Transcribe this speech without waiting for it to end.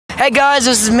Hey guys,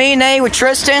 this is me, Nate, with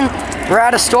Tristan. We're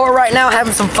at a store right now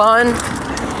having some fun.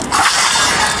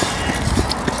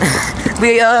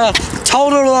 We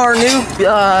totaled our new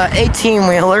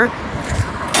 18-wheeler,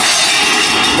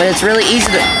 but it's really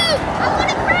easy to...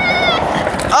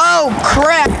 Oh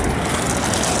crap!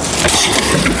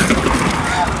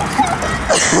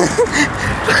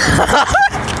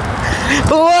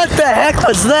 What the heck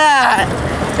was that?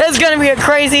 It's gonna be a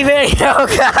crazy video,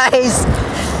 guys.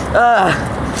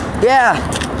 Yeah.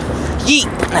 Yeet.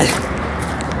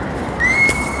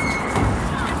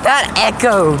 That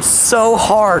echoed so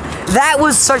hard. That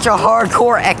was such a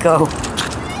hardcore echo.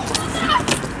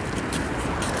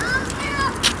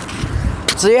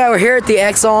 So yeah, we're here at the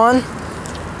Exxon.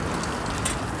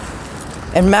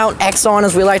 And Mount Exxon,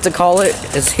 as we like to call it,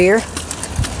 is here.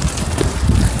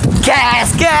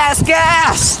 Gas, gas,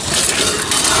 gas!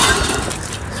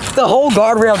 The whole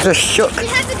guardrail just shook. We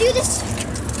have to do this.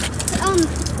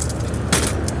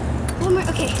 One more.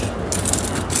 Okay.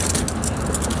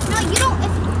 No, you don't.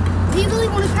 If you really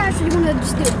want to crash, you're gonna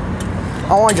just do it.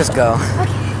 I want to just go.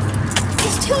 Okay.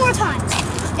 Just 2 more times.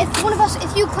 If one of us,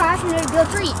 if you crash, you're gonna go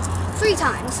three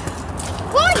times.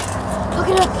 One.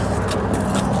 Okay, look.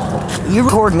 You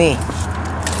record me.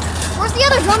 Where's the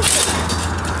other drumstick?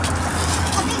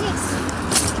 I think it's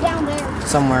down there.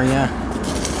 Somewhere, yeah.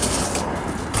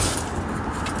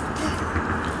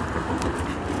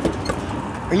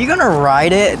 Are you gonna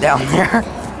ride it down there?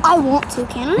 I want to,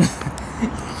 can I?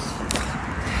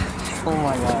 Oh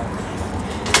my god.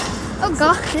 Oh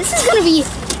god, this is gonna be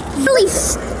really.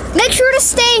 Make sure to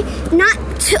stay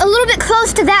a little bit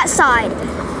close to that side.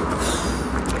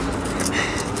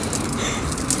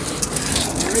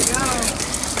 Here we go.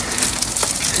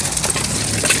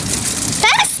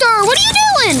 Faster! What are you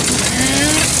doing?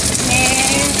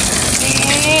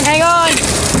 Hang on.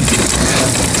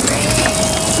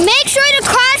 Make sure to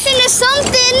crash into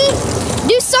something.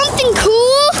 Do something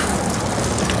cool.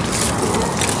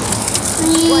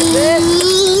 Like this.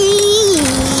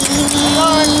 Hang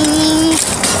on.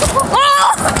 Oh!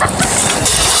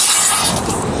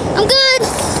 I'm good.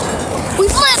 We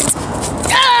flipped.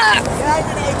 Ah! Yeah, I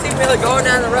did an 18-wheeler going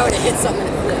down the road and hit something.